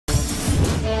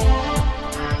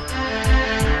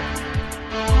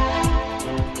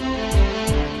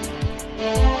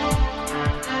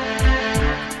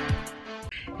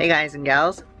Hey guys and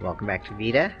gals, welcome back to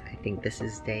VEDA. I think this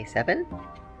is day 7.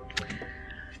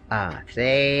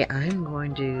 Today I'm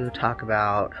going to talk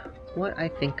about what I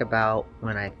think about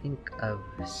when I think of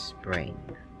spring.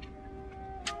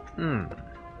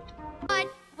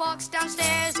 Walks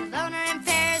downstairs alone or in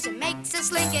pairs and makes a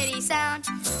slinkety sound.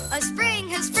 A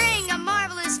spring, a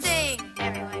marvelous thing.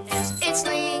 Everyone knows it's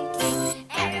slinky.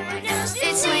 Everyone knows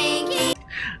it's slinky.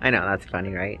 I know, that's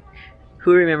funny, right?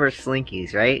 Who remembers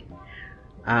slinkies, right?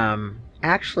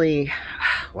 Actually,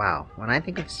 wow, when I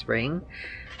think of spring,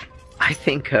 I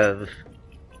think of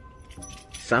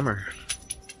summer.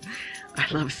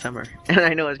 I love summer, and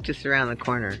I know it's just around the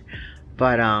corner,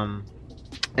 but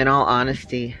in all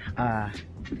honesty,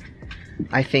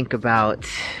 I think about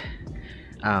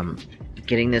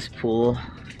getting this pool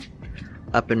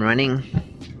up and running.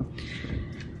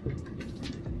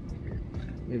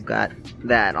 We've got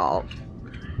that all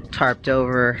tarped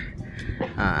over,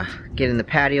 getting the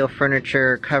patio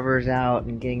furniture covers out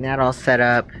and getting that all set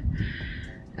up,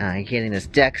 getting this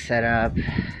deck set up.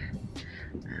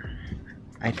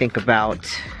 I think about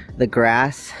the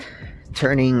grass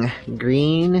turning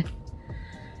green.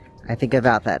 I think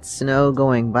about that snow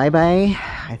going bye-bye.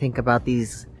 I think about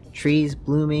these trees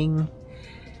blooming.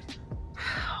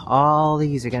 All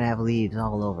these are gonna have leaves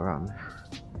all over them.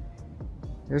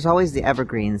 There's always the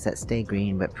evergreens that stay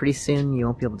green, but pretty soon you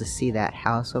won't be able to see that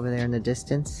house over there in the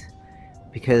distance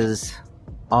because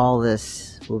all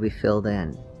this will be filled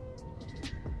in.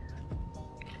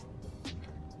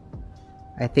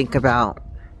 I think about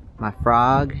my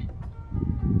frog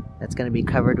that's going to be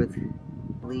covered with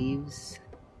leaves.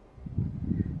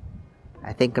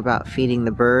 I think about feeding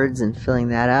the birds and filling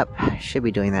that up. I should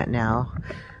be doing that now,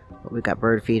 but we've got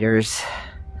bird feeders.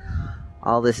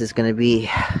 All this is going to be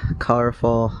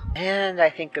colorful. And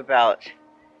I think about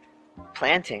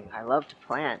planting. I love to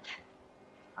plant.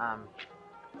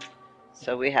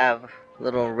 So we have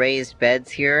little raised beds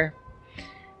here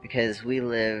because we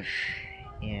live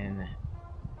in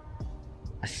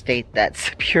a state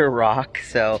that's pure rock,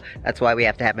 so that's why we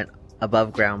have to have an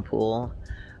above ground pool,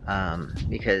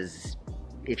 because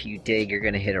if you dig you're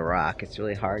gonna hit a rock. It's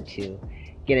really hard to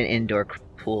get an indoor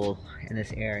pool in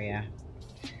this area.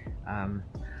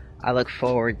 I look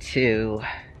forward to,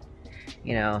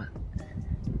 you know,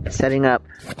 setting up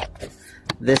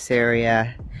this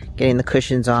area, getting the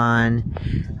cushions on,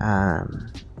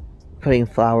 putting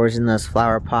flowers in those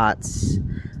flower pots.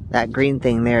 That green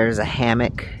thing there is a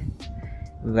hammock.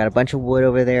 We've got a bunch of wood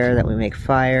over there that we make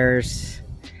fires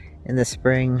in the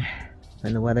spring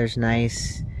when the weather's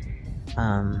nice.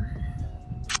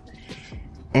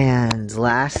 And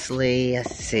lastly,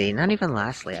 let's see, not even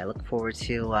lastly, I look forward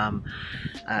to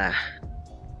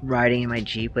riding in my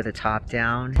Jeep with the top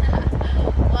down.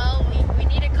 Well, we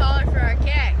need a collar for our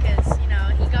cat because, you know,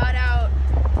 he got out.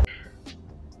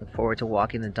 Look forward to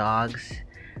walking the dogs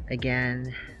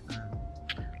again.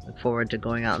 Look forward to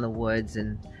going out in the woods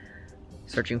and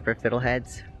searching for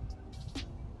fiddleheads,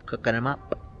 cooking them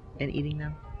up and eating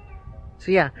them.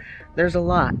 So yeah, there's a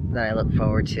lot that I look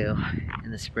forward to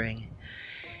in the spring,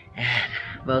 and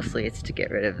mostly it's to get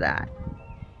rid of that.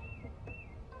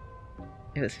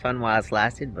 It was fun while it's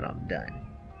lasted, but I'm done.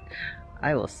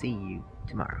 I will see you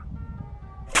tomorrow.